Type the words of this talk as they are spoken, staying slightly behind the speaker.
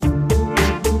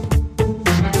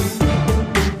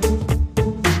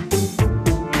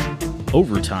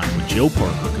Overtime with Joe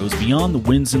Parker goes beyond the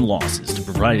wins and losses to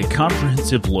provide a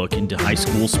comprehensive look into high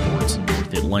school sports in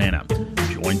North Atlanta.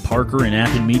 Join Parker and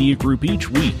Appen Media Group each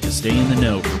week to stay in the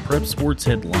know for prep sports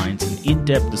headlines and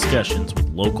in-depth discussions with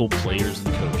local players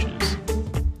and coaches.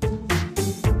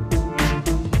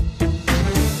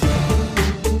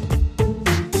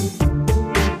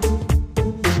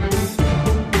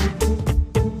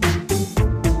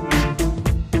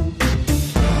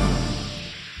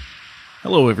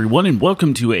 Hello everyone, and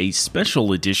welcome to a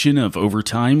special edition of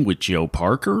Overtime with Joe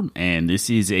Parker. And this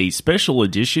is a special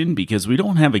edition because we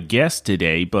don't have a guest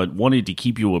today, but wanted to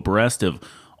keep you abreast of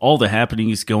all the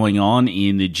happenings going on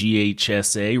in the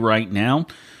GHSA right now.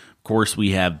 Of course,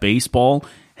 we have baseball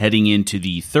heading into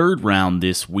the third round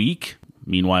this week.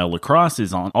 Meanwhile, lacrosse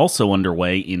is also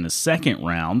underway in the second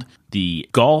round. The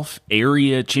golf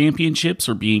area championships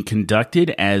are being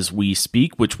conducted as we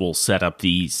speak, which will set up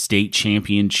the state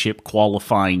championship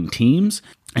qualifying teams.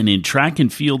 And in track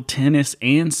and field, tennis,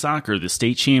 and soccer, the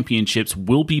state championships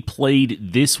will be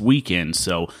played this weekend.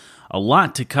 So a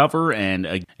lot to cover,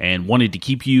 and wanted to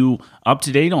keep you up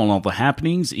to date on all the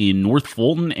happenings in North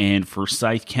Fulton and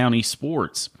Forsyth County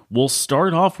sports. We'll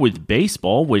start off with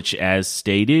baseball, which, as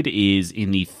stated, is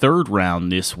in the third round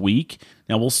this week.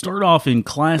 Now, we'll start off in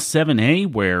Class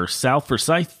 7A, where South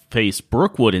Forsyth faced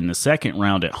Brookwood in the second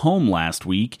round at home last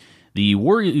week. The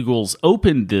War Eagles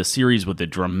opened the series with a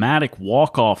dramatic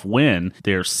walk-off win,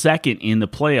 their second in the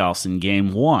playoffs in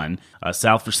Game 1.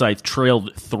 South Forsyth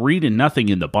trailed 3-0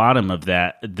 in the bottom of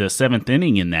the seventh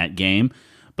inning in that game,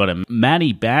 but a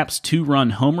Matty Baps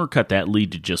 2-run homer cut that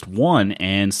lead to just 1,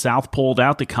 and South pulled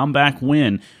out the comeback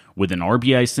win with an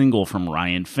RBI single from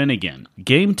Ryan Finnegan.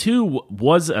 Game 2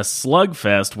 was a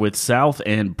slugfest, with South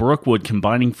and Brookwood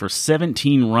combining for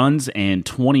 17 runs and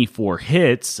 24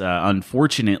 hits.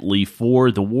 Unfortunately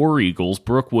for the War Eagles,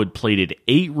 Brookwood plated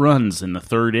 8 runs in the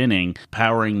third inning,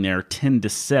 powering their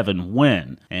 10-7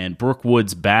 win. And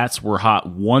Brookwood's bats were hot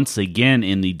once again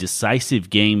in the decisive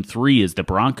Game 3 as the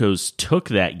Broncos took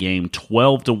that game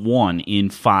 12-1 in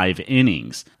 5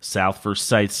 innings. South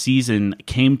Forsyth's season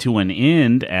came to an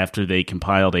end after they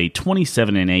compiled a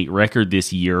 27-8 record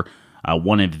this year,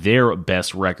 one of their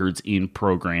best records in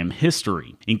program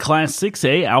history. In Class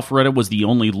 6A, Alpharetta was the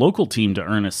only local team to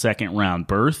earn a second-round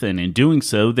berth, and in doing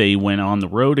so, they went on the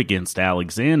road against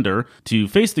Alexander to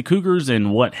face the Cougars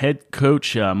in what head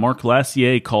coach Mark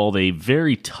Lassier called a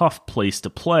very tough place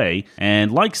to play.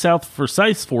 And like South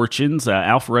Forsyth's fortunes,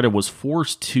 Alpharetta was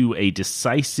forced to a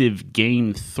decisive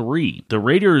Game 3. The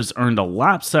Raiders earned a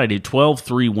lopsided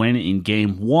 12-3 win in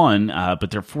Game 1, but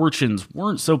their fortunes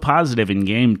weren't so positive in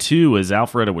Game 2, as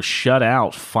Alpharetta was shut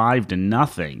out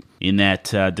 5-0. In that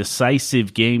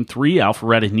decisive Game 3,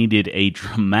 Alpharetta needed a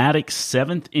dramatic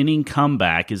 7th inning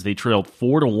comeback as they trailed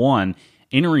 4-1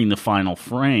 entering the final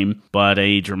frame, but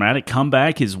a dramatic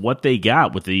comeback is what they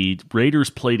got, with the Raiders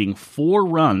plating 4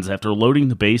 runs after loading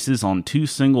the bases on 2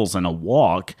 singles and a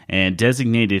walk, and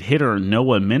designated hitter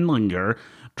Noah Mindlinger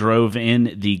drove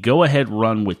in the go-ahead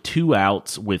run with 2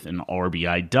 outs with an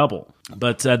RBI double.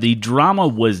 But the drama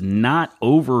was not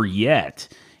over yet.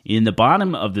 In the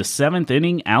bottom of the 7th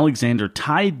inning, Alexander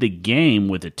tied the game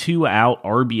with a 2-out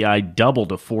RBI double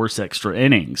to force extra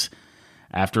innings.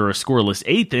 After a scoreless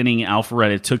 8th inning,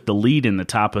 Alpharetta took the lead in the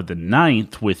top of the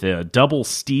 9th with a double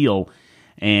steal,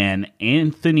 and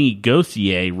Anthony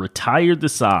Gauthier retired the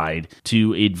side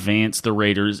to advance the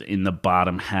Raiders in the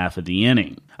bottom half of the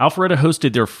inning. Alpharetta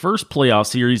hosted their first playoff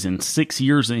series in 6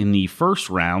 years in the first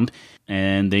round,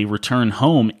 and they return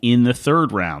home in the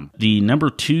third round. The number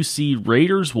 2 seed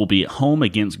Raiders will be at home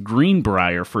against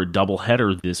Greenbrier for a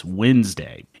doubleheader this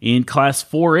Wednesday. In Class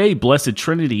 4A, Blessed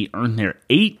Trinity earned their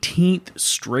 18th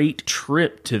straight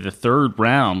trip to the third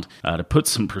round. To put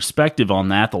some perspective on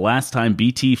that, the last time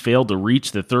BT failed to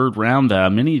reach the third round,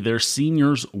 many of their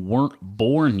seniors weren't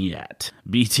born yet.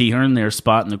 BT earned their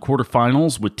spot in the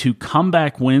quarterfinals with 2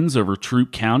 comeback wins over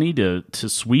Troup County to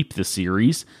sweep the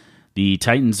series. The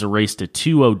Titans erased a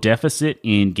 2-0 deficit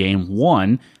in Game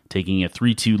 1, taking a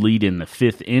 3-2 lead in the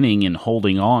 5th inning and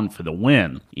holding on for the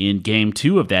win. In Game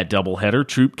 2 of that doubleheader,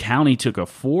 Troup County took a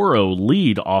 4-0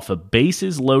 lead off a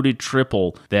bases-loaded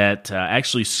triple that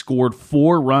actually scored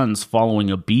 4 runs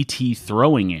following a BT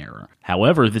throwing error.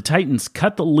 However, the Titans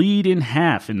cut the lead in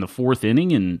half in the 4th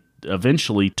inning and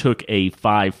eventually took a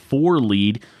 5-4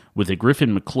 lead with a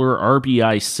Griffin McClure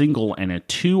RBI single and a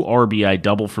 2 RBI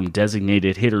double from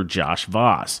designated hitter Josh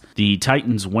Voss. The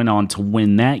Titans went on to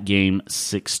win that game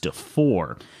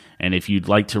 6-4. And if you'd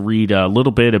like to read a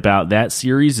little bit about that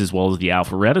series as well as the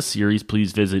Alpharetta series,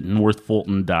 please visit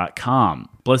northfulton.com.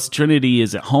 Blessed Trinity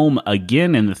is at home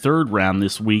again in the third round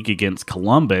this week against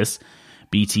Columbus.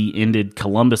 BT ended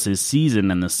Columbus's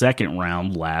season in the second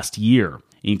round last year.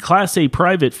 In Class A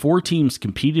Private, 4 teams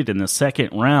competed in the second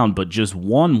round, but just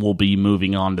one will be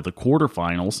moving on to the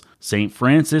quarterfinals. St.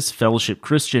 Francis, Fellowship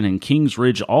Christian, and Kings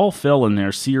Ridge all fell in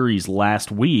their series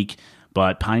last week,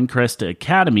 but Pinecrest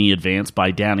Academy advanced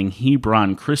by downing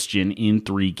Hebron Christian in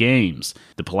 3 games.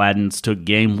 The Paladins took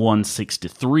Game 1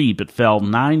 6-3, but fell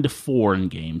 9-4 in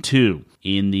Game 2.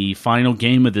 In the final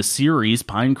game of the series,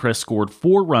 Pinecrest scored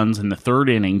 4 runs in the third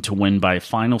inning to win by a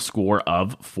final score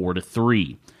of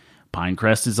 4-3.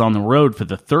 Pinecrest is on the road for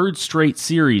the 3rd straight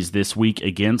series this week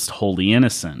against Holy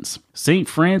Innocents. St.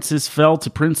 Francis fell to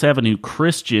Prince Avenue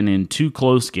Christian in 2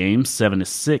 close games,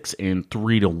 7-6 and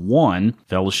 3-1.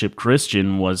 Fellowship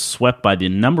Christian was swept by the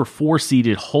number 4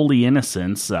 seeded Holy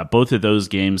Innocents, both of those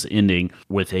games ending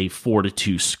with a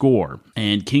 4-2 score.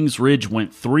 And Kings Ridge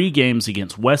went 3 games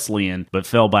against Wesleyan, but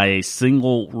fell by a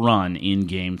single run in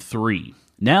Game 3.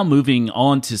 Now moving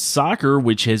on to soccer,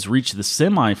 which has reached the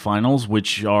semifinals,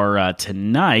 which are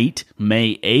tonight,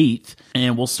 May 8th.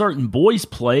 And we'll start in boys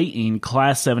play in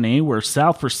Class 7A, where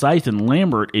South Forsyth and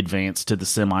Lambert advanced to the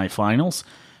semifinals.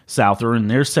 South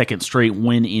earned their second straight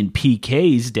win in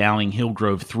PKs, downing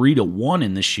Hillgrove 3-1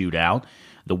 in the shootout.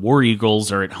 The War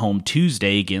Eagles are at home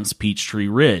Tuesday against Peachtree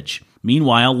Ridge.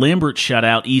 Meanwhile, Lambert shut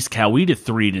out East Coweta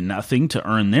 3-0 to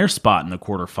earn their spot in the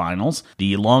quarterfinals.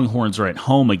 The Longhorns are at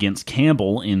home against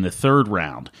Campbell in the third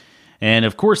round. And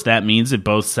of course, that means if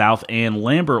both South and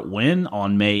Lambert win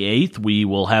on May 8th, we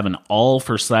will have an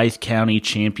all-Forsyth County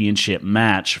championship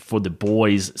match for the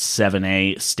boys'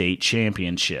 7A state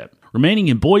championship. Remaining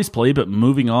in boys play, but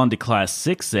moving on to Class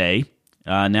 6A,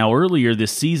 now, earlier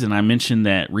this season, I mentioned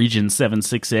that Region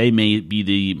 7-6A may be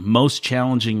the most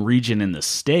challenging region in the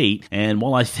state, and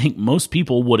while I think most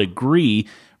people would agree,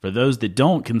 for those that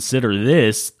don't consider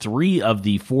this, 3 of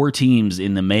the 4 teams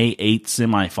in the May 8th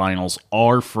semifinals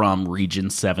are from Region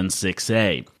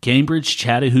 7-6A. Cambridge,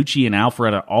 Chattahoochee, and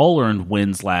Alpharetta all earned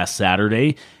wins last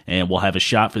Saturday, and will have a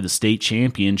shot for the state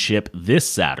championship this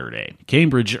Saturday.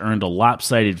 Cambridge earned a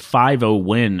lopsided 5-0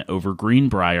 win over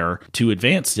Greenbrier to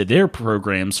advance to their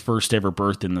program's first ever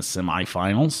berth in the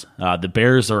semifinals. The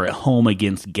Bears are at home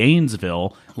against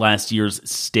Gainesville, last year's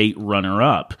state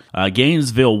runner-up.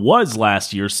 Gainesville was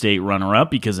last year's state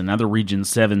runner-up because another Region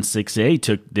 7-6A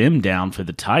took them down for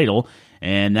the title,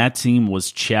 and that team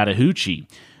was Chattahoochee.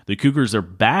 The Cougars are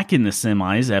back in the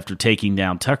semis after taking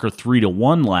down Tucker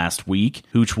 3-1 last week.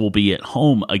 Hooch will be at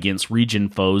home against region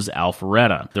foes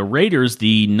Alpharetta. The Raiders,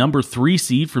 the number 3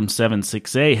 seed from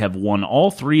 7-6A, have won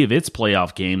all 3 of its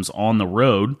playoff games on the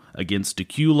road against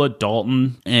Decula,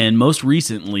 Dalton, and most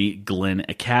recently Glenn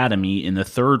Academy in the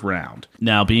third round.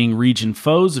 Now, being region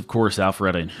foes, of course,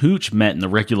 Alpharetta and Hooch met in the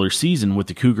regular season with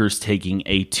the Cougars taking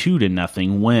a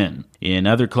 2-0 win. In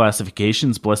other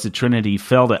classifications, Blessed Trinity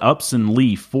fell to Upson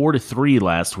Lee 4-3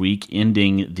 last week,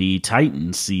 ending the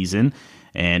Titans season,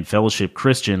 and Fellowship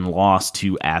Christian lost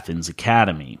to Athens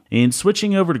Academy. In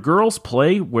switching over to girls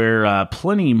play, where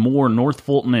plenty more North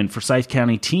Fulton and Forsyth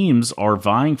County teams are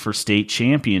vying for state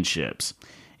championships.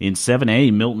 In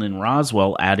 7A, Milton and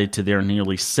Roswell added to their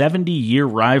nearly 70-year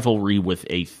rivalry with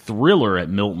a thriller at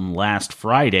Milton last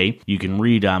Friday. You can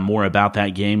read more about that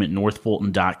game at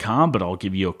northfulton.com, but I'll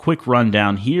give you a quick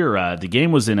rundown here. The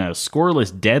game was in a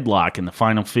scoreless deadlock in the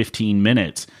final 15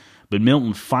 minutes, but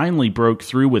Milton finally broke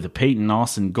through with a Peyton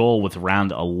Austin goal with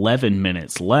around 11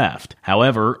 minutes left.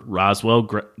 However, Roswell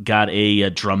got a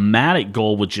dramatic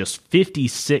goal with just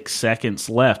 56 seconds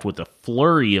left with a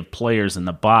flurry of players in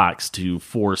the box to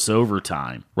force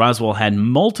overtime. Roswell had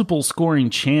multiple scoring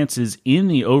chances in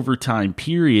the overtime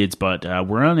periods, but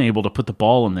were unable to put the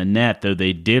ball in the net, though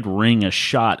they did ring a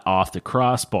shot off the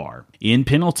crossbar. In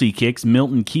penalty kicks,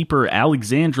 Milton keeper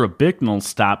Alexandra Bicknell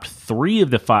stopped 3 of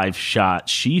the 5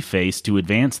 shots she faced to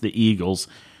advance the Eagles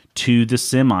to the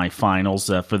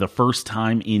semifinals for the first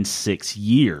time in 6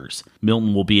 years.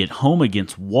 Milton will be at home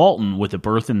against Walton with a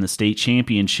berth in the state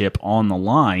championship on the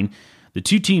line. The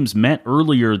 2 teams met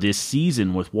earlier this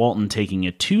season, with Walton taking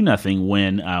a 2-0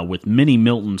 win with many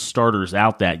Milton starters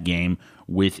out that game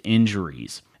with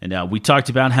injuries. And we talked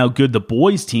about how good the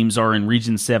boys' teams are in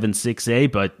Region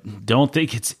 7-6A, but don't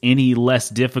think it's any less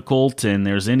difficult and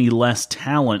there's any less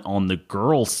talent on the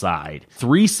girls' side.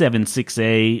 3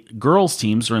 7-6A girls'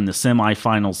 teams are in the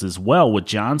semifinals as well, with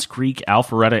Johns Creek,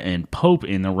 Alpharetta, and Pope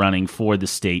in the running for the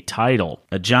state title.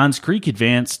 Johns Creek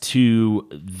advanced to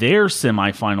their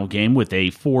semifinal game with a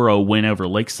 4-0 win over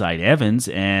Lakeside Evans,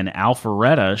 and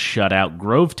Alpharetta shut out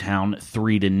Grovetown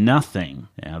 3-0.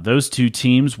 Now, those 2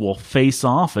 teams will face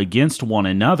off against one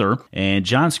another, and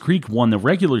Johns Creek won the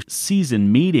regular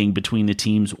season meeting between the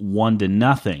teams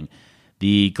 1-0.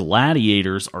 The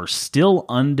Gladiators are still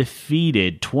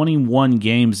undefeated 21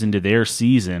 games into their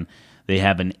season. They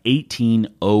have an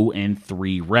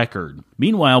 18-0-3 record.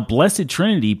 Meanwhile, Blessed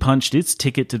Trinity punched its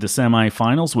ticket to the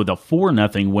semifinals with a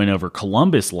 4-0 win over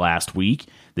Columbus last week.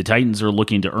 The Titans are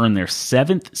looking to earn their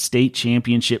 7th state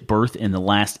championship berth in the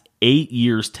last 8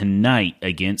 years tonight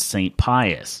against St.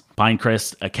 Pius.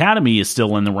 Pinecrest Academy is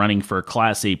still in the running for a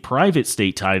Class A private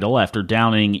state title after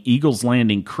downing Eagles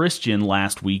Landing Christian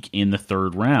last week in the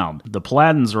 3rd round. The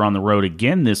Paladins are on the road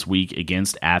again this week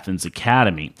against Athens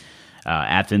Academy.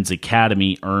 Athens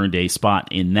Academy earned a spot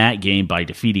in that game by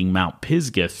defeating Mount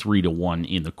Pisgah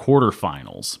 3-1 in the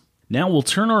quarterfinals. Now we'll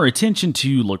turn our attention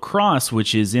to lacrosse,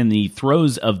 which is in the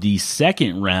throes of the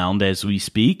 2nd round as we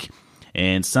speak.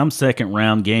 And some 2nd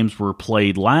round games were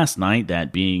played last night,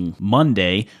 that being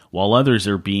Monday, while others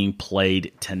are being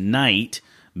played tonight,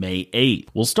 May 8th.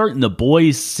 We'll start in the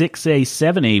boys 6A,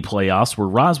 7A playoffs, where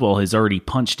Roswell has already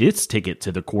punched its ticket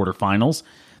to the quarterfinals.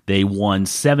 They won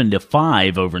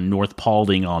 7-5 over North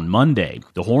Paulding on Monday.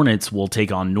 The Hornets will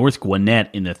take on North Gwinnett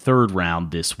in the 3rd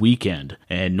round this weekend.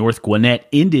 And North Gwinnett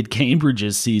ended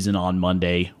Cambridge's season on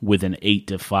Monday with an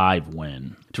 8-5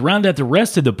 win. To round out the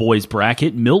rest of the boys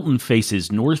bracket, Milton faces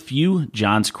Northview,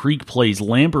 Johns Creek plays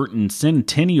Lambert, and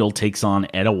Centennial takes on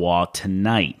Etowah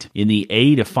tonight. In the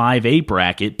A to 5A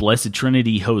bracket, Blessed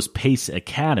Trinity hosts Pace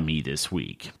Academy this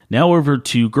week. Now over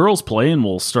to girls play, and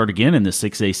we'll start again in the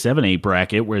 6A, 7A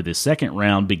bracket, where the 2nd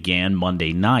round began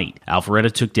Monday night.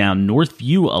 Alpharetta took down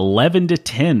Northview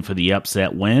 11-10 for the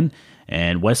upset win,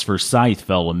 and West Forsyth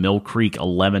fell to Mill Creek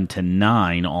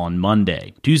 11-9 on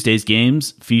Monday. Tuesday's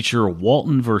games feature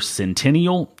Walton vs.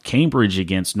 Centennial, Cambridge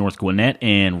against North Gwinnett,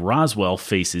 and Roswell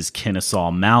faces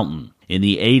Kennesaw Mountain. In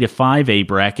the A to 5A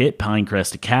bracket,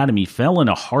 Pinecrest Academy fell in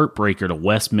a heartbreaker to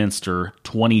Westminster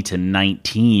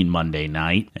 20-19 Monday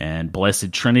night, and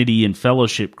Blessed Trinity and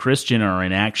Fellowship Christian are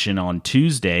in action on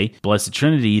Tuesday. Blessed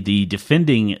Trinity, the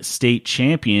defending state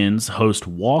champions, host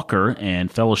Walker, and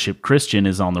Fellowship Christian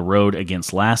is on the road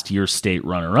against last year's state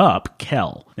runner-up,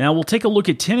 Kell. Now we'll take a look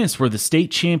at tennis, where the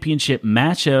state championship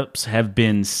matchups have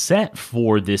been set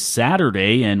for this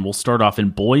Saturday, and we'll start off in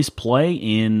boys play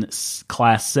in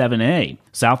Class 7A.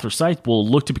 South Forsyth will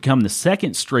look to become the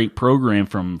 2nd straight program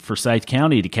from Forsyth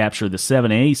County to capture the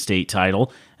 7A state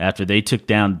title after they took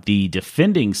down the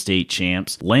defending state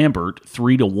champs Lambert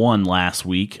 3-1 last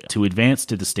week to advance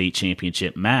to the state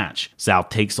championship match. South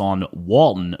takes on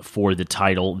Walton for the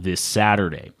title this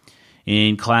Saturday.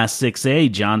 In Class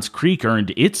 6A, Johns Creek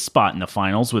earned its spot in the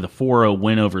finals with a 4-0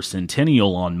 win over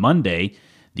Centennial on Monday.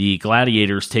 The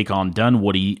Gladiators take on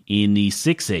Dunwoody in the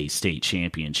 6A state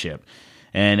championship.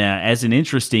 And as an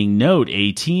interesting note,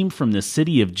 a team from the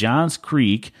city of Johns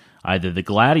Creek, either the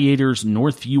Gladiators,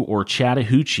 Northview, or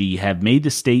Chattahoochee, have made the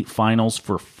state finals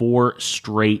for 4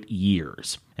 straight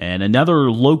years. And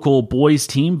another local boys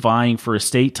team vying for a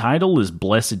state title is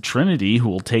Blessed Trinity, who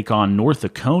will take on North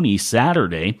Oconee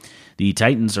Saturday. The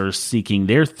Titans are seeking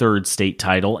their 3rd state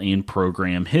title in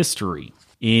program history.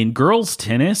 In girls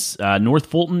tennis, North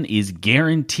Fulton is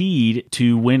guaranteed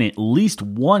to win at least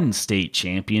one state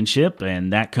championship,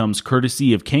 and that comes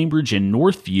courtesy of Cambridge and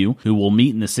Northview, who will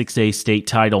meet in the 6A state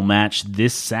title match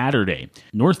this Saturday.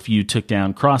 Northview took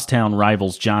down crosstown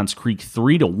rivals Johns Creek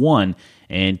 3-1,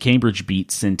 and Cambridge beat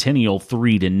Centennial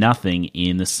 3-0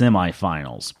 in the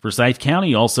semifinals. Forsyth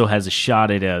County also has a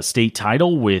shot at a state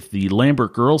title with the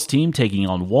Lambert girls team taking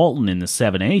on Walton in the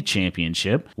 7A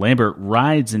championship. Lambert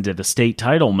rides into the state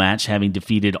title match having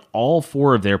defeated all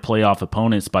 4 of their playoff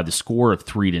opponents by the score of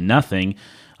 3-0.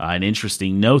 An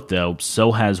interesting note, though,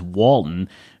 so has Walton,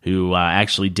 who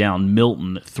actually downed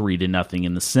Milton 3-0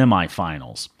 in the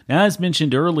semifinals. Now, as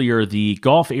mentioned earlier, the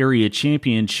Golf Area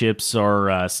Championships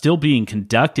are still being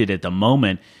conducted at the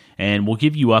moment, and we'll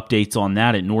give you updates on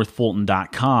that at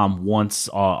northfulton.com once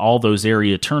all those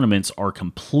area tournaments are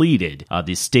completed.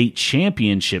 The state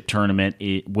championship tournament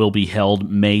will be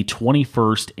held May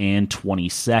 21st and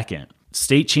 22nd.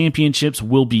 State championships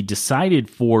will be decided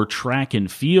for track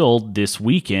and field this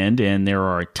weekend, and there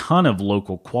are a ton of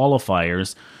local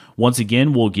qualifiers. Once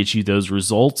again, we'll get you those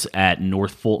results at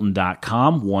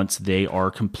northfulton.com once they are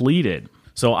completed.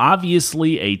 So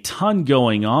obviously a ton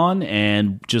going on,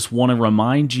 and just want to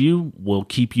remind you, we'll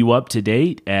keep you up to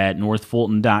date at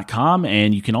northfulton.com,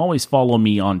 and you can always follow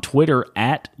me on Twitter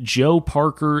at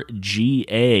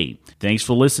JoeParkerGA. Thanks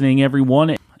for listening,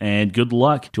 everyone, and good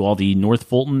luck to all the North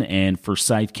Fulton and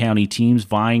Forsyth County teams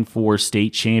vying for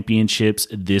state championships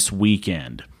this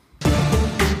weekend.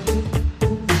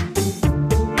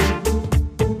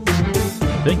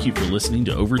 Thank you for listening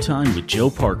to Overtime with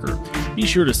Joe Parker. Be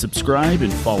sure to subscribe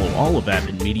and follow all of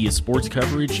Appen Media sports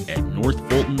coverage at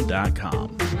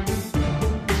northfulton.com.